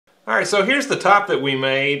Alright, so here's the top that we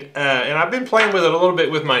made, and I've been playing with it a little bit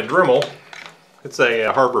with my Dremel. It's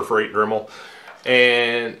a Harbor Freight Dremel,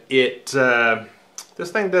 and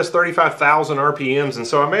this thing does 35,000 RPMs, and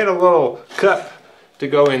so I made a little cup to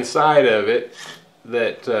go inside of it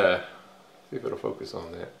that, see if it'll focus on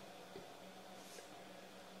that.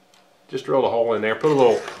 Just drilled a hole in there, put a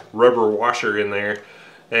little rubber washer in there,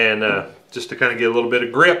 and just to kind of get a little bit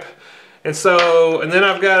of grip. And then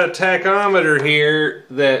I've got a tachometer here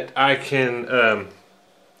that I can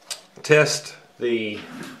test the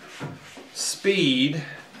speed.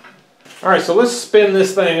 Alright, so let's spin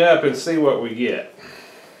this thing up and see what we get.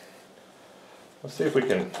 Let's see if we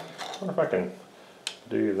can, I wonder if I can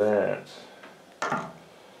do that.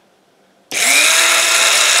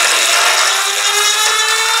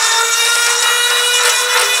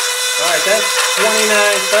 Alright, that's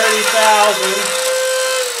 30,000.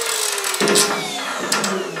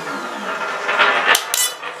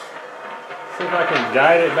 See if I can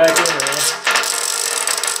guide it back in there.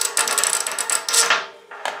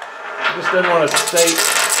 It just doesn't want to stay in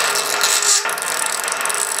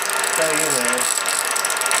there.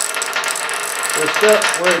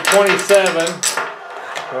 We're at 27.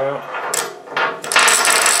 Well,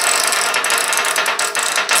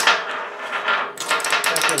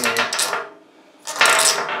 that's in there.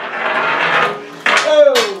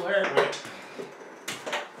 Oh, there it went.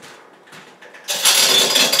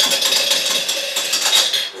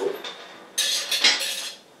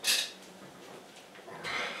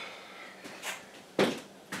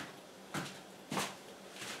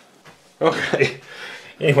 Okay,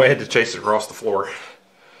 anyway, I had to chase it across the floor.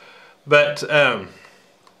 But I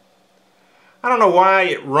don't know why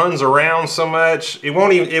it runs around so much. It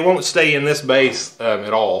won't stay in this base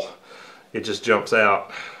at all. It just jumps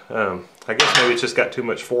out. I guess maybe it's just got too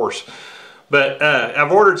much force. But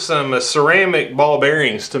I've ordered some ceramic ball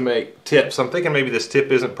bearings to make tips. I'm thinking maybe this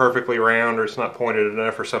tip isn't perfectly round, or it's not pointed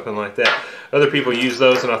enough, or something like that. Other people use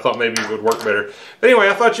those, and I thought maybe it would work better. But anyway,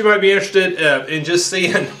 I thought you might be interested in just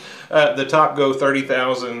seeing the top go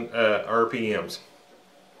 30,000 RPMs.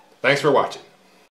 Thanks for watching.